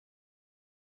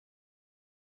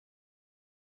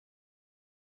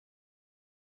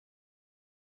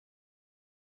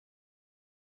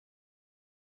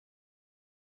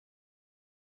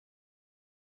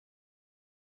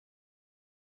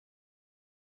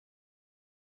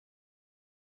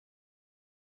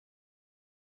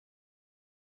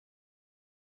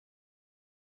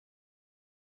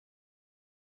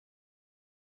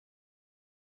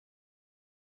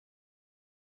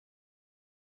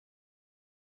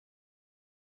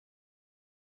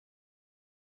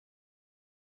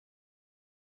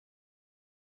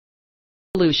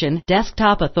solution,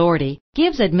 Desktop Authority,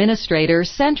 gives administrators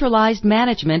centralized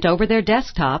management over their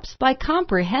desktops by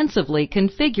comprehensively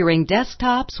configuring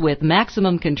desktops with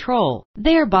maximum control,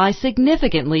 thereby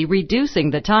significantly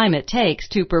reducing the time it takes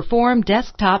to perform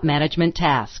desktop management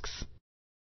tasks.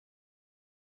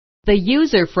 The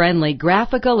user-friendly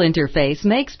graphical interface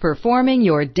makes performing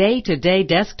your day-to-day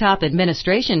desktop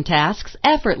administration tasks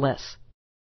effortless.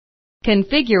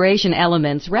 Configuration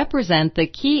elements represent the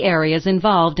key areas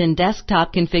involved in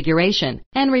desktop configuration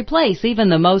and replace even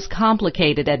the most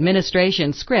complicated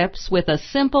administration scripts with a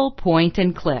simple point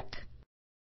and click.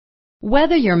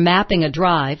 Whether you're mapping a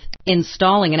drive,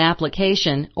 installing an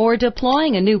application, or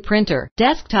deploying a new printer,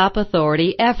 Desktop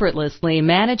Authority effortlessly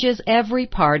manages every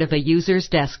part of a user's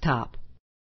desktop.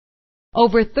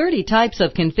 Over 30 types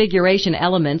of configuration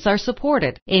elements are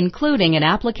supported, including an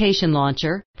application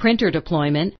launcher, printer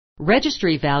deployment,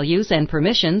 registry values and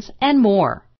permissions, and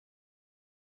more.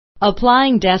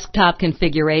 Applying desktop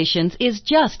configurations is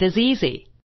just as easy.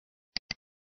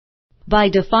 By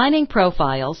defining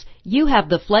profiles, you have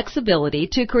the flexibility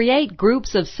to create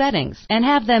groups of settings and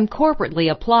have them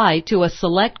corporately applied to a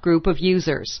select group of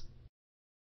users.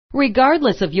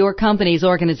 Regardless of your company's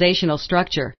organizational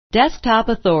structure, Desktop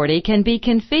Authority can be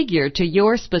configured to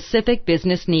your specific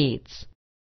business needs.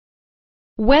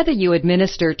 Whether you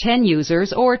administer 10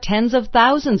 users or tens of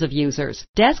thousands of users,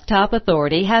 Desktop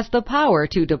Authority has the power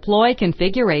to deploy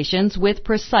configurations with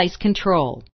precise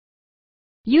control.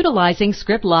 Utilizing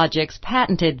ScriptLogic's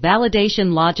patented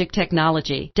validation logic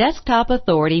technology, Desktop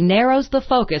Authority narrows the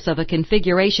focus of a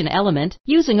configuration element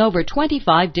using over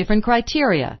 25 different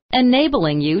criteria,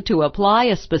 enabling you to apply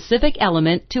a specific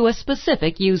element to a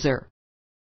specific user.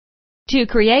 To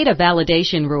create a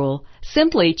validation rule,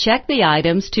 simply check the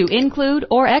items to include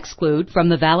or exclude from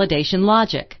the validation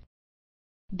logic.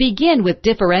 Begin with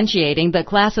differentiating the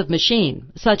class of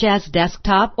machine, such as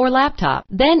desktop or laptop,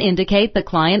 then indicate the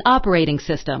client operating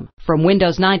system, from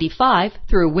Windows 95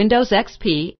 through Windows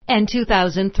XP and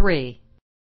 2003.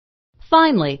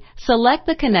 Finally, select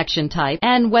the connection type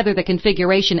and whether the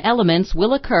configuration elements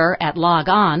will occur at log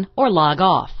on or log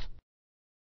off.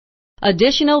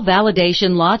 Additional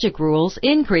validation logic rules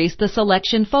increase the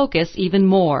selection focus even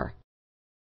more.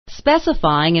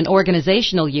 Specifying an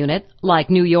organizational unit,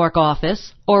 like New York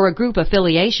office, or a group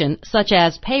affiliation, such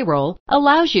as payroll,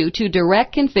 allows you to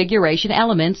direct configuration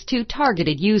elements to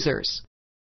targeted users.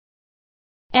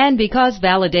 And because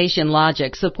validation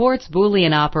logic supports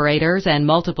Boolean operators and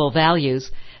multiple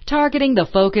values, targeting the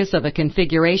focus of a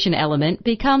configuration element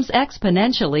becomes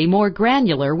exponentially more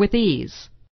granular with ease.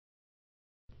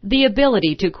 The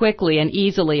ability to quickly and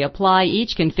easily apply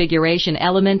each configuration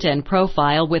element and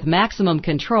profile with maximum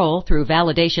control through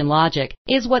validation logic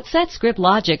is what sets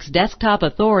ScriptLogic's Desktop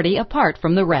Authority apart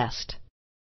from the rest.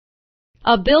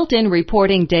 A built-in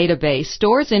reporting database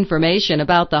stores information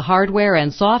about the hardware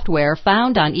and software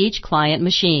found on each client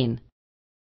machine.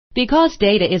 Because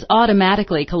data is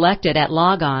automatically collected at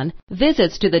logon,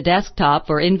 visits to the desktop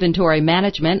for inventory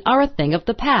management are a thing of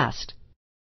the past.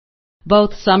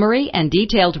 Both summary and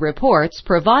detailed reports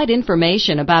provide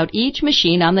information about each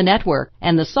machine on the network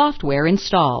and the software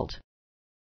installed.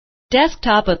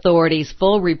 Desktop Authority's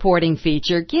full reporting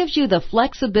feature gives you the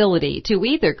flexibility to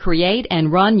either create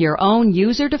and run your own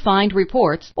user-defined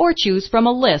reports or choose from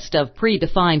a list of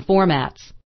predefined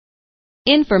formats.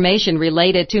 Information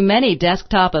related to many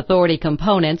Desktop Authority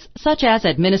components, such as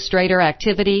administrator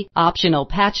activity, optional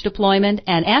patch deployment,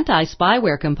 and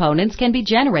anti-spyware components can be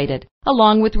generated,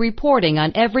 along with reporting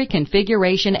on every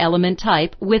configuration element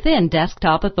type within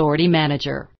Desktop Authority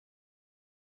Manager.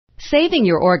 Saving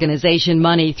your organization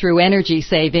money through energy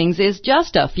savings is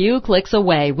just a few clicks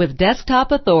away with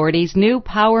Desktop Authority's new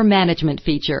Power Management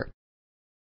feature.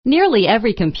 Nearly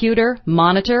every computer,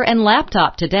 monitor, and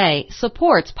laptop today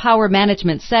supports power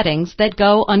management settings that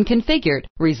go unconfigured,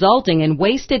 resulting in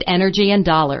wasted energy and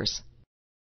dollars.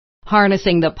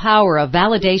 Harnessing the power of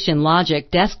validation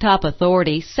logic, Desktop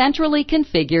Authority centrally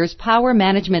configures power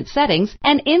management settings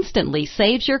and instantly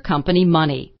saves your company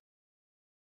money.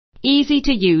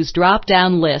 Easy-to-use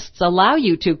drop-down lists allow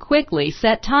you to quickly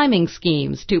set timing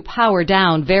schemes to power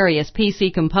down various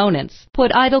PC components,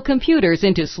 put idle computers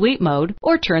into sleep mode,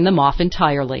 or turn them off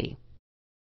entirely.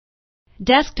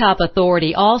 Desktop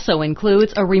Authority also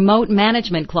includes a remote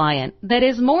management client that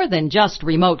is more than just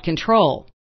remote control.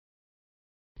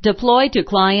 Deployed to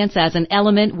clients as an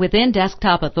element within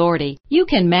Desktop Authority, you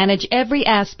can manage every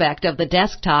aspect of the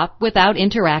desktop without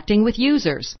interacting with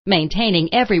users,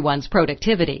 maintaining everyone's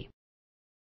productivity.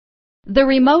 The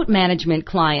remote management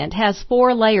client has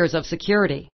 4 layers of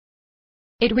security.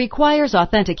 It requires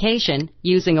authentication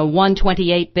using a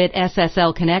 128-bit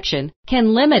SSL connection,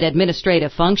 can limit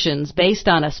administrative functions based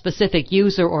on a specific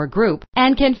user or group,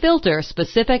 and can filter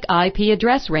specific IP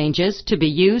address ranges to be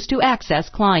used to access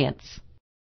clients.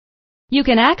 You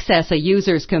can access a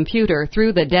user's computer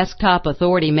through the Desktop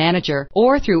Authority Manager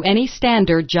or through any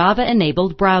standard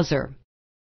Java-enabled browser.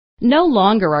 No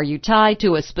longer are you tied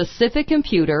to a specific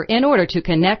computer in order to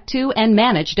connect to and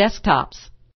manage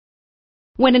desktops.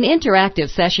 When an interactive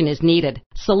session is needed,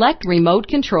 select Remote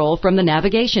Control from the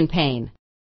navigation pane.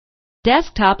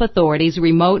 Desktop Authority's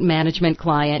Remote Management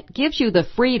Client gives you the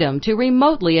freedom to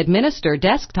remotely administer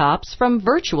desktops from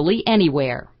virtually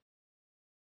anywhere.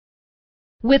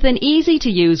 With an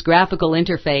easy-to-use graphical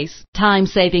interface,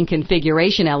 time-saving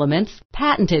configuration elements,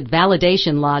 patented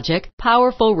validation logic,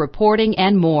 powerful reporting,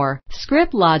 and more,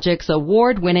 ScriptLogic's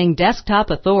award-winning Desktop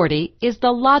Authority is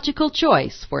the logical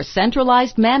choice for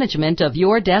centralized management of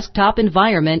your desktop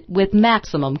environment with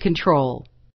maximum control.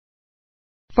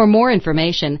 For more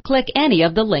information, click any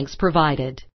of the links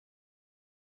provided.